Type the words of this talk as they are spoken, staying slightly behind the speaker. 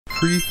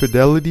free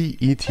Fidelity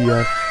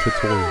ETF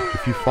tutorial.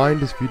 If you find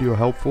this video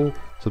helpful,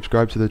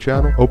 subscribe to the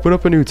channel. Open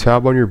up a new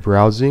tab on your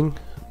browsing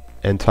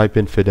and type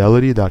in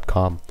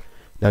fidelity.com.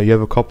 Now you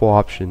have a couple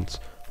options.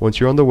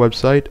 Once you're on the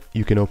website,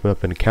 you can open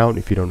up an account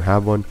if you don't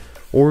have one,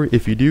 or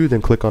if you do,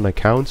 then click on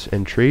accounts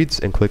and trades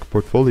and click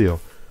portfolio.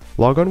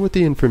 Log on with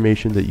the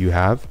information that you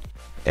have,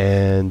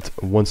 and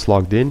once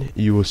logged in,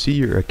 you will see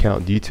your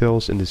account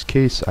details. In this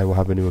case, I will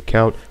have a new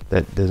account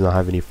that does not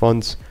have any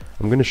funds.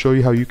 I'm going to show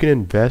you how you can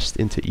invest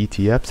into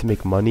ETFs to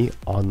make money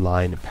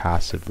online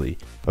passively.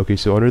 Okay,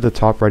 so under the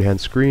top right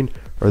hand screen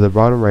or the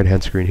bottom right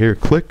hand screen here,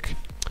 click,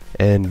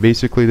 and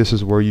basically this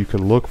is where you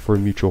can look for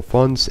mutual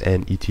funds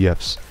and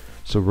ETFs.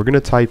 So we're going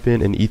to type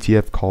in an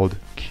ETF called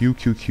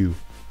QQQ.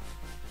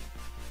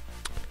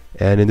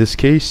 And in this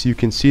case, you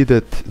can see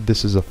that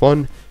this is a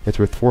fund. It's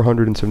worth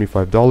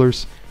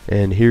 $475,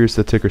 and here's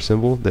the ticker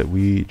symbol that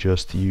we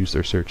just used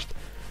or searched.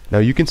 Now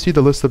you can see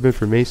the list of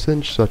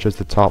information such as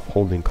the top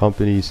holding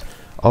companies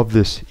of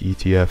this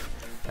ETF,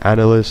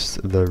 analysts,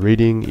 the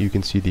rating, you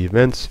can see the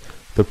events,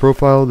 the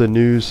profile, the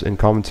news and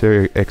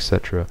commentary,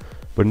 etc.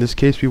 But in this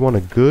case, we want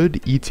a good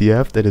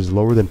ETF that is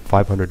lower than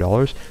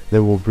 $500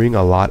 that will bring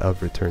a lot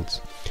of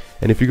returns.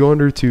 And if you go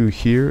under to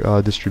here,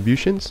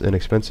 distributions and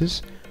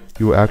expenses,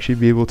 you will actually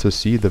be able to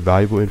see the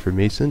valuable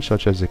information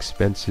such as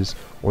expenses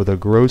or the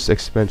gross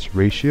expense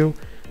ratio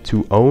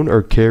to own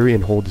or carry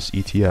and hold this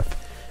ETF.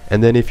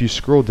 And then if you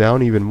scroll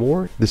down even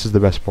more, this is the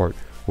best part,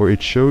 where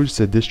it shows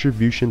the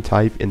distribution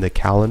type in the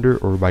calendar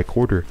or by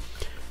quarter.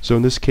 So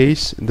in this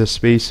case, the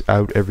space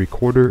out every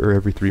quarter or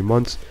every 3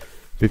 months,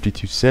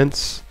 52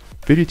 cents,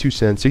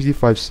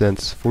 65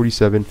 cents,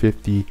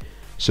 47.50.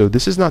 So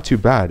this is not too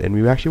bad, and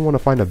we actually want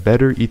to find a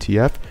better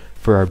ETF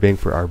for our bang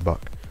for our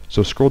buck.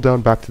 So scroll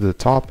down back to the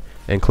top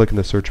and click in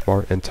the search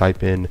bar and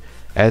type in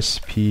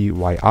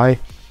SPYI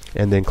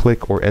and then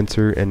click or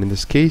enter. And in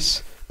this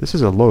case, this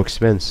is a low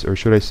expense, or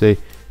should I say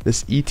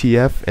this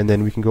ETF, and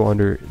then we can go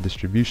under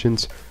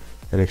distributions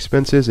and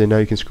expenses, and now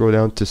you can scroll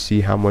down to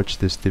see how much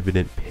this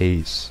dividend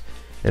pays.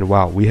 And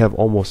wow, we have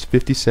almost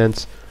 50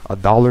 cents,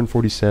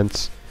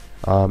 $1.40,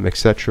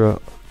 etc.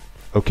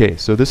 Okay,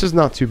 so this is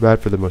not too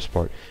bad for the most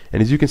part,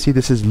 and as you can see,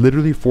 this is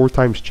literally 4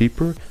 times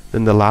cheaper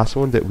than the last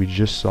one that we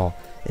just saw,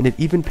 and it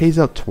even pays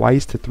out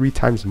 2 to 3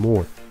 times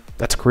more.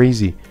 That's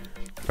crazy.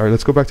 All right,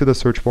 let's go back to the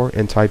search bar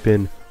and type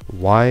in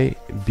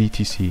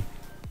YBTC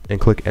and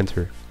click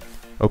enter.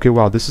 Okay,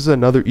 wow, this is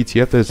another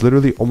ETF that is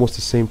literally almost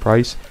the same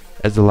price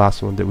as the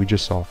last one that we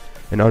just saw.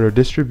 And under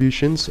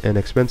distributions and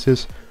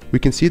expenses, we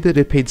can see that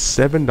it paid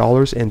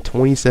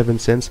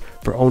 $7.27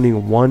 for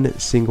owning one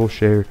single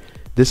share.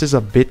 This is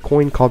a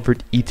Bitcoin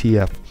covered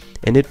ETF,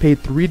 and it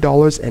paid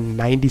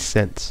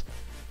 $3.90.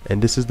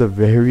 And this is the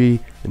very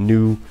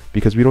new,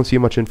 because we don't see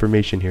much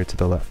information here to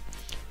the left.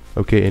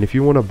 Okay, and if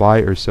you want to buy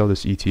or sell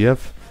this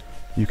ETF,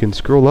 you can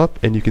scroll up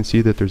and you can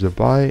see that there's a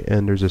buy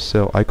and there's a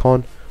sell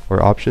icon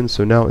or options.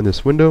 So now in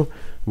this window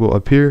will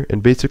appear,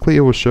 and basically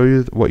it will show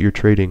you what you're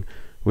trading,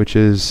 which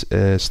is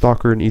a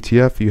stock or an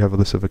ETF. You have a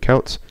list of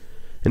accounts.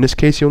 In this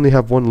case, you only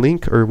have one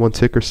link or one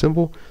ticker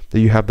symbol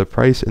that you have the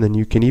price, and then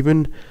you can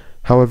even,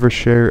 however,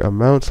 share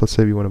amounts. Let's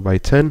say we want to buy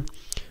 10,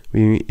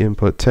 we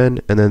input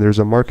 10, and then there's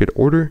a market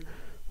order,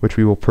 which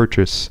we will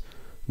purchase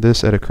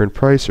this at a current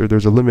price, or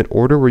there's a limit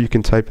order where you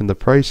can type in the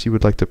price you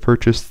would like to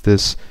purchase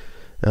this,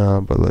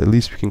 but at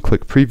least we can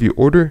click preview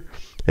order,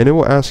 and it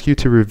will ask you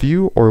to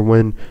review or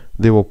when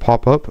they will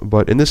pop up.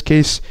 But in this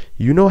case,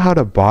 you know how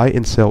to buy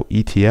and sell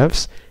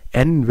ETFs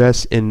and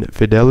invest in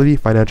Fidelity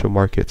financial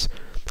markets.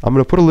 I'm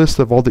going to put a list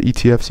of all the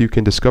ETFs you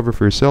can discover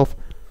for yourself,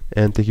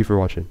 and thank you for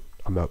watching.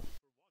 I'm out.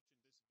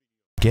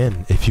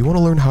 Again, if you want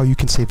to learn how you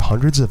can save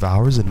hundreds of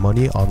hours and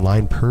money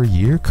online per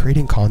year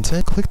creating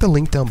content, click the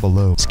link down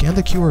below, scan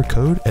the QR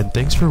code, and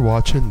thanks for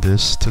watching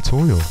this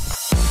tutorial.